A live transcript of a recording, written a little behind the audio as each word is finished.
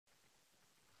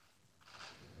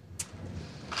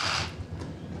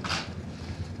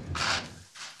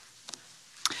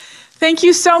Thank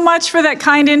you so much for that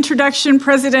kind introduction,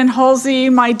 President Halsey,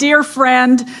 my dear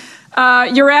friend.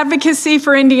 Your advocacy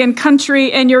for Indian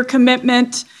country and your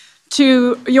commitment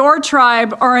to your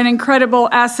tribe are an incredible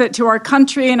asset to our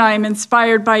country, and I am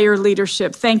inspired by your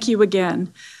leadership. Thank you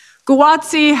again.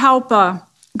 Guwatsi Halpa,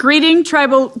 greetings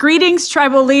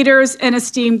tribal leaders and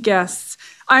esteemed guests.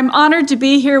 I'm honored to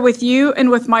be here with you and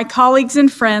with my colleagues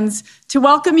and friends to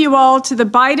welcome you all to the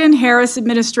Biden-Harris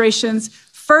administration's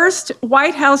first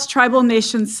White House Tribal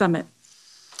Nations Summit.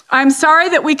 I'm sorry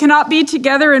that we cannot be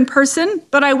together in person,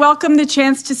 but I welcome the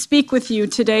chance to speak with you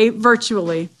today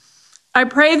virtually. I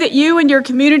pray that you and your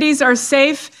communities are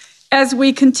safe as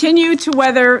we continue to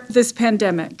weather this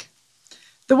pandemic.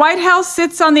 The White House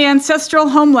sits on the ancestral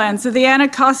homelands of the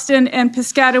Anacostan and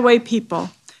Piscataway people.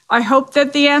 I hope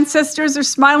that the ancestors are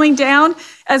smiling down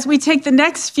as we take the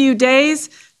next few days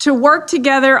to work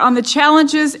together on the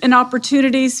challenges and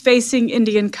opportunities facing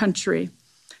Indian country.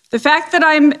 The fact that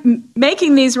I'm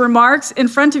making these remarks in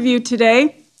front of you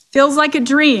today feels like a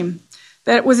dream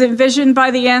that was envisioned by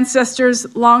the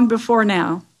ancestors long before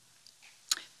now.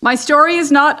 My story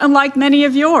is not unlike many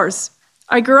of yours.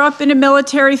 I grew up in a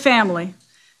military family.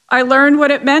 I learned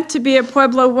what it meant to be a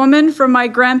Pueblo woman from my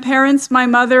grandparents, my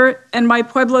mother, and my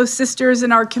Pueblo sisters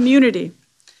in our community.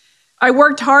 I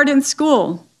worked hard in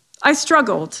school. I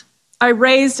struggled. I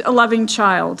raised a loving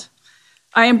child.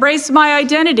 I embraced my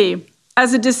identity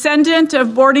as a descendant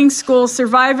of boarding school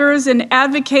survivors and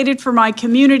advocated for my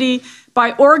community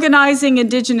by organizing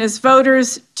Indigenous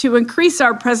voters to increase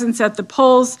our presence at the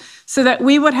polls so that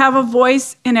we would have a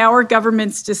voice in our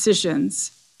government's decisions.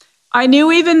 I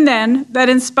knew even then that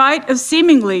in spite of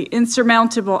seemingly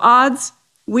insurmountable odds,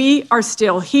 we are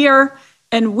still here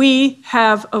and we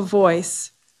have a voice.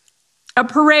 A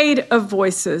parade of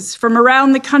voices from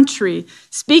around the country,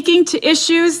 speaking to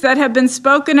issues that have been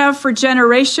spoken of for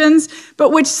generations, but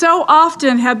which so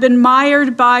often have been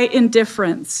mired by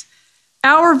indifference.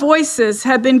 Our voices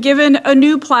have been given a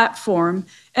new platform,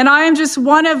 and I am just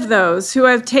one of those who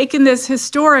have taken this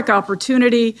historic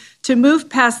opportunity to move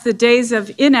past the days of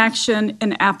inaction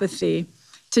and apathy,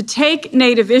 to take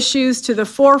Native issues to the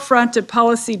forefront of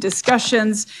policy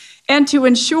discussions, and to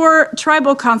ensure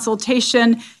tribal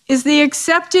consultation is the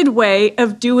accepted way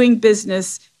of doing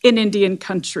business in Indian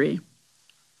country.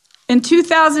 In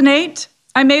 2008,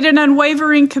 I made an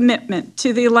unwavering commitment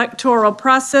to the electoral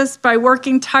process by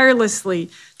working tirelessly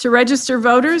to register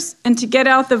voters and to get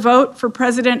out the vote for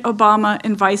President Obama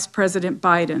and Vice President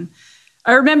Biden.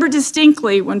 I remember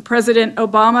distinctly when President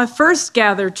Obama first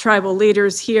gathered tribal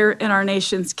leaders here in our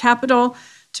nation's capital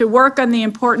to work on the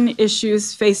important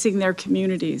issues facing their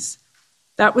communities.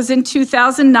 That was in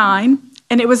 2009,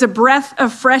 and it was a breath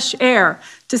of fresh air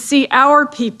to see our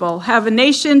people have a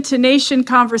nation-to-nation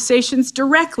conversations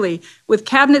directly with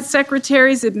cabinet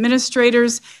secretaries,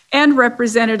 administrators, and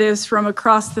representatives from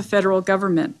across the federal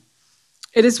government.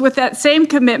 It is with that same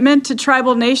commitment to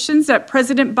tribal nations that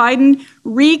President Biden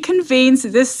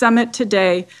reconvenes this summit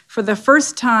today for the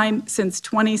first time since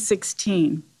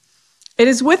 2016. It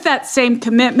is with that same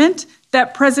commitment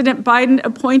that President Biden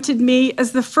appointed me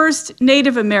as the first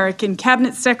Native American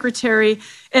cabinet secretary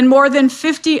and more than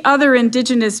 50 other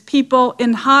Indigenous people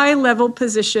in high-level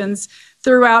positions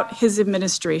throughout his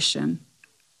administration.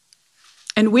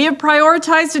 And we have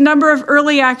prioritized a number of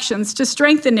early actions to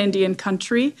strengthen Indian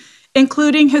country,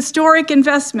 including historic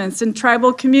investments in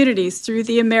tribal communities through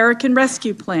the American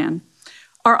Rescue Plan,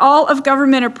 our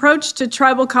all-of-government approach to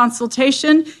tribal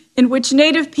consultation in which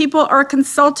Native people are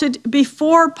consulted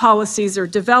before policies are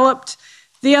developed,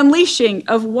 the unleashing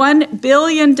of $1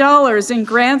 billion in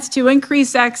grants to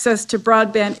increase access to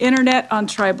broadband internet on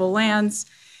tribal lands,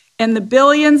 and the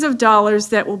billions of dollars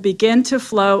that will begin to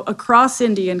flow across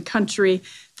Indian country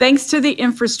thanks to the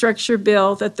infrastructure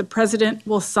bill that the President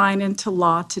will sign into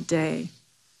law today.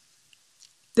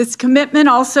 This commitment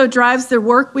also drives the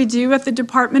work we do at the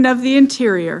Department of the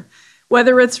Interior,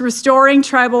 whether it's restoring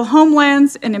tribal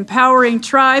homelands and empowering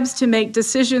tribes to make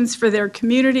decisions for their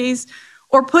communities,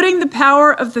 or putting the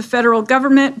power of the federal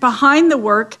government behind the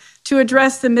work to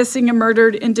address the missing and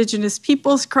murdered Indigenous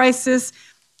peoples crisis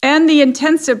and the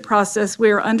intensive process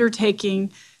we are undertaking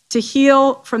to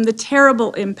heal from the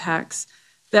terrible impacts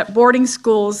that boarding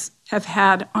schools have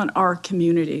had on our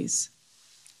communities.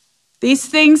 These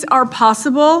things are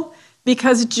possible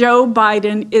because Joe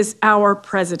Biden is our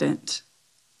president.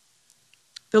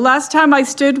 The last time I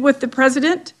stood with the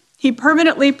president, he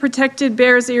permanently protected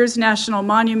Bears Ears National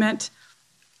Monument,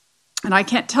 and I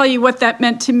can't tell you what that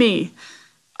meant to me.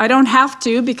 I don't have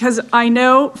to because I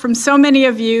know from so many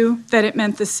of you that it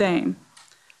meant the same.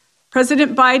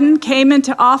 President Biden came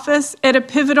into office at a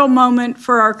pivotal moment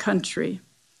for our country.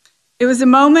 It was a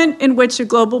moment in which a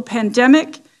global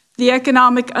pandemic, the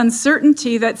economic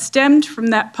uncertainty that stemmed from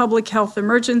that public health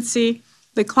emergency,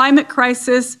 the climate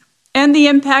crisis, and the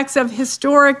impacts of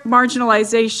historic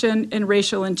marginalization and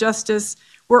racial injustice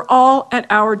were all at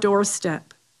our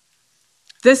doorstep.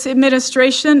 This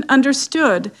administration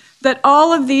understood that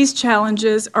all of these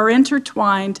challenges are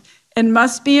intertwined and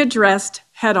must be addressed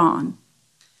head-on.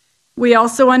 We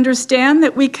also understand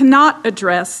that we cannot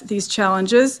address these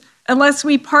challenges unless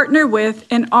we partner with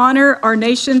and honor our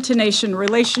nation-to-nation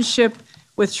relationship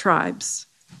with tribes.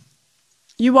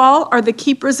 You all are the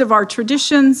keepers of our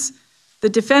traditions, the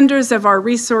defenders of our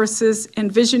resources,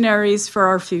 and visionaries for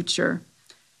our future.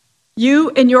 You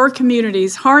and your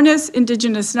communities harness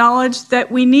Indigenous knowledge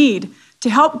that we need to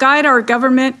help guide our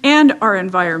government and our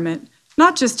environment,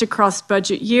 not just across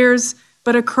budget years,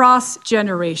 but across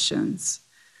generations.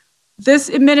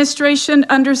 This administration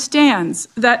understands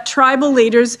that tribal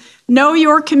leaders know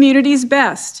your communities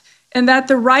best and that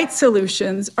the right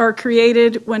solutions are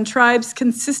created when tribes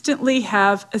consistently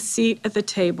have a seat at the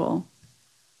table.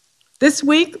 This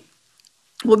week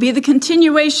will be the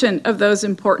continuation of those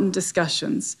important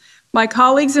discussions. My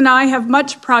colleagues and I have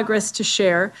much progress to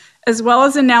share, as well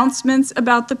as announcements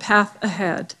about the path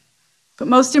ahead. But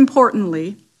most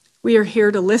importantly, we are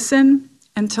here to listen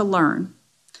and to learn.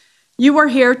 You are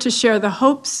here to share the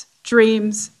hopes,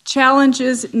 dreams,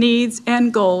 challenges, needs,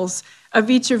 and goals of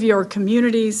each of your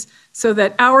communities so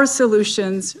that our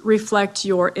solutions reflect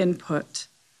your input.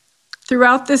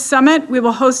 Throughout this summit, we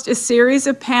will host a series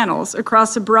of panels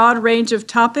across a broad range of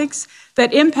topics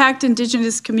that impact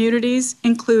Indigenous communities,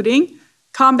 including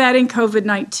combating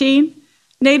COVID-19,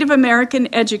 Native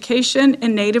American education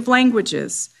in Native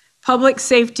languages, public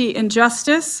safety and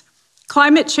justice,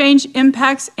 climate change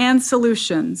impacts and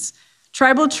solutions,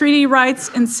 tribal treaty rights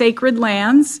and sacred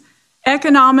lands,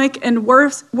 economic and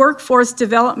workforce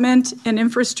development and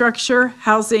infrastructure,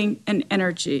 housing, and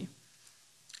energy.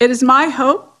 It is my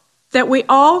hope that we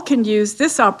all can use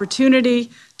this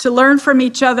opportunity to learn from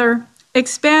each other,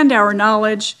 expand our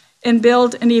knowledge, and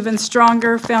build an even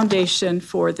stronger foundation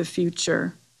for the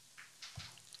future.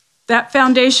 That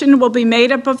foundation will be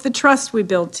made up of the trust we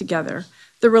build together,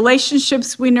 the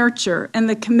relationships we nurture, and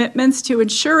the commitments to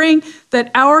ensuring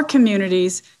that our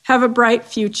communities have a bright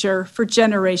future for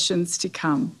generations to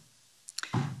come.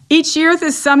 Each year,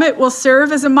 this summit will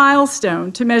serve as a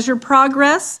milestone to measure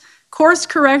progress, course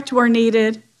correct where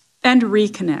needed, and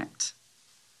reconnect.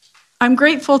 I'm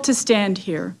grateful to stand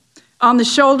here on the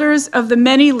shoulders of the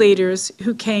many leaders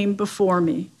who came before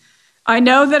me. I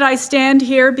know that I stand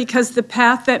here because the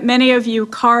path that many of you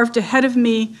carved ahead of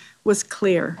me was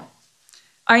clear.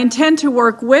 I intend to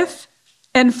work with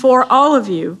and for all of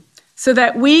you so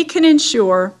that we can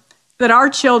ensure that our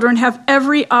children have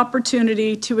every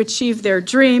opportunity to achieve their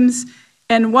dreams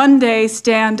and one day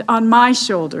stand on my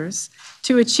shoulders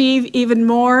to achieve even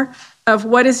more of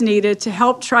what is needed to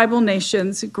help tribal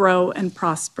nations grow and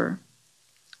prosper.